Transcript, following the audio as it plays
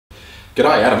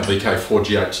G'day, Adam,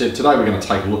 VK4GHZ. Today we're going to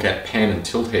take a look at pan and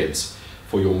tilt heads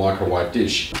for your microwave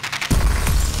dish.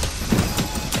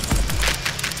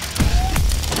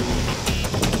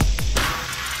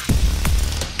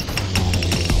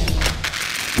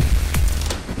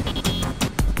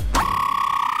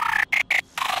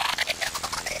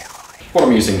 What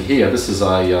I'm using here, this is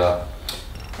a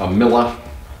Miller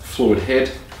fluid head.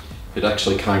 It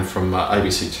actually came from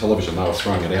ABC Television. They were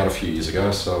throwing it out a few years ago,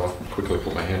 so I quickly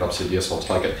put my hand up and said, yes, I'll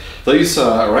take it. These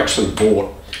are actually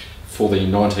bought for the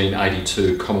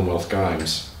 1982 Commonwealth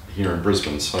Games here in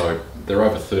Brisbane, so they're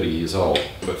over 30 years old,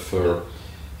 but for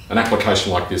an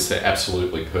application like this, they're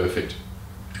absolutely perfect.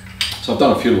 So I've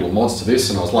done a few little mods to this,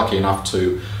 and I was lucky enough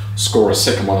to score a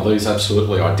second one of these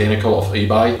absolutely identical off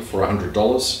eBay for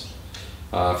 $100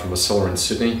 from a seller in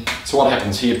Sydney. So what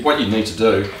happens here, what you need to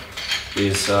do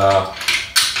is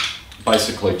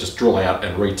basically just drill out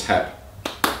and re-tap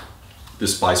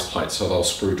this base plate so they'll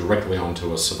screw directly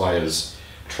onto a surveyor's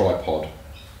tripod.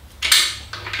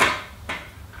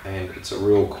 And it's a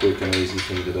real quick and easy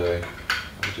thing to do.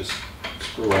 I'll just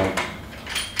screw on,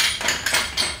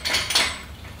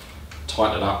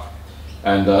 tighten it up.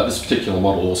 And this particular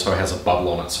model also has a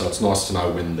bubble on it, so it's nice to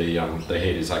know when the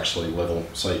head is actually level,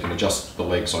 so you can adjust the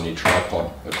legs on your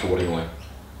tripod accordingly.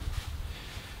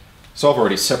 So I've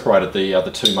already separated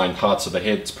the two main parts of the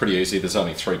head. It's pretty easy. There's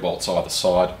only 3 bolts either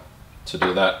side to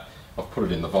do that. I've put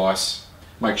it in the vise.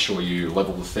 Make sure you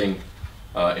level the thing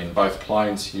in both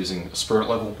planes using a spirit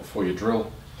level before you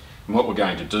drill. And what we're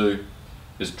going to do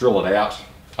is drill it out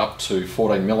up to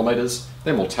 14 millimeters.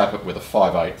 Then we'll tap it with a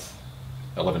 5/8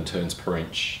 11 turns per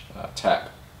inch tap.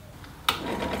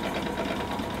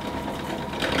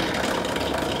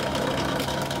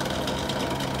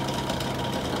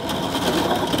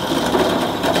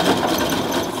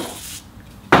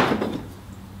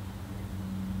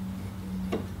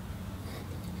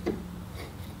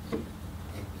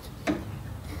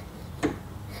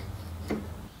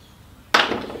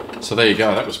 So there you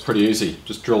go, that was pretty easy.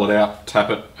 Just drill it out, tap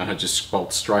it, and it just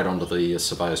bolts straight onto the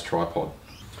surveyor's tripod.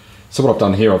 So what I've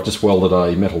done here, I've just welded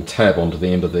a metal tab onto the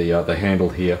end of the handle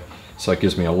here, so it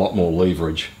gives me a lot more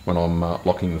leverage when I'm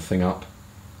locking the thing up.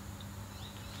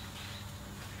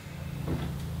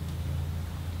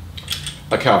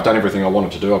 Okay, I've done everything I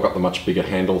wanted to do. I've got the much bigger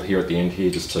handle here at the end here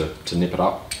just to nip it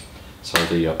up, so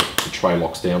the tray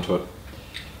locks down to it.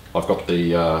 I've got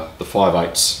the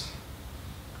 5/8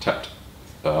 tapped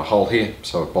hole here,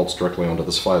 so it bolts directly onto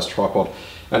the surveyor's tripod.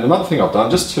 And another thing I've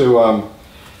done, just to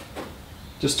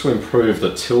improve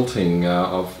the tilting,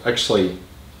 I've actually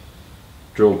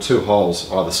drilled 2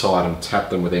 holes either side and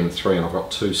tapped them with M3, and I've got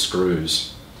 2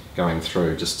 screws going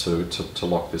through just to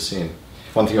lock this in.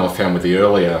 One thing I found with the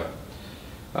earlier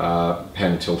pan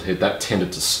and tilt head, that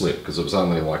tended to slip because it was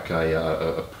only like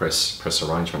a press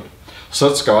arrangement. So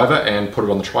let's go over and put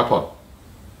it on the tripod.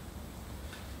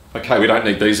 Okay, we don't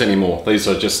need these anymore. These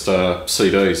are just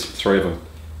CDs, 3 of them.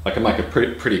 They can make a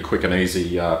pretty quick and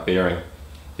easy bearing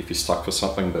if you're stuck for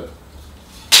something, but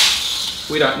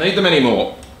we don't need them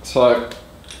anymore. So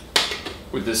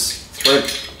with this thread,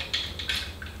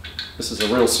 this is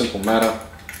a real simple matter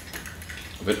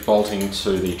of it bolting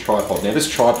to the tripod. Now this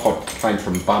tripod came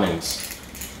from Bunnings.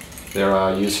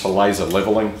 They're used for laser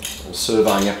leveling or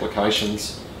surveying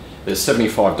applications. They're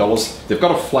 $75. They've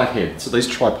got a flat head, so these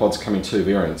tripods come in 2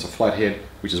 variants: a flat head,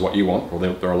 which is what you want, or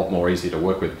they're a lot more easy to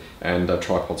work with, and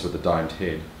tripods with a domed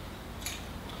head.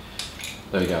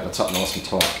 There you go, that's up nice and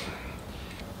tight.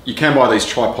 You can buy these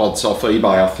tripods off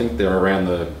eBay. I think they're around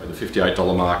the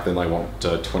 $58 mark, then they want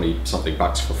 20 something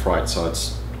bucks for freight, so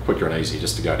it's quicker and easy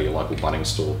just to go to your local Bunnings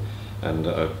store. And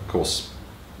of course,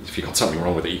 if you've got something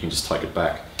wrong with it, you can just take it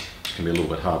back. It can be a little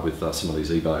bit hard with some of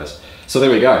these eBayers. So there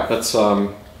we go, that's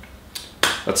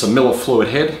a Miller fluid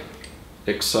head,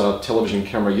 ex-television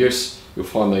camera use. You'll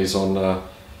find these on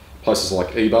places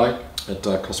like eBay. It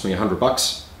cost me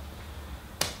 $100,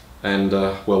 and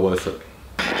well worth it.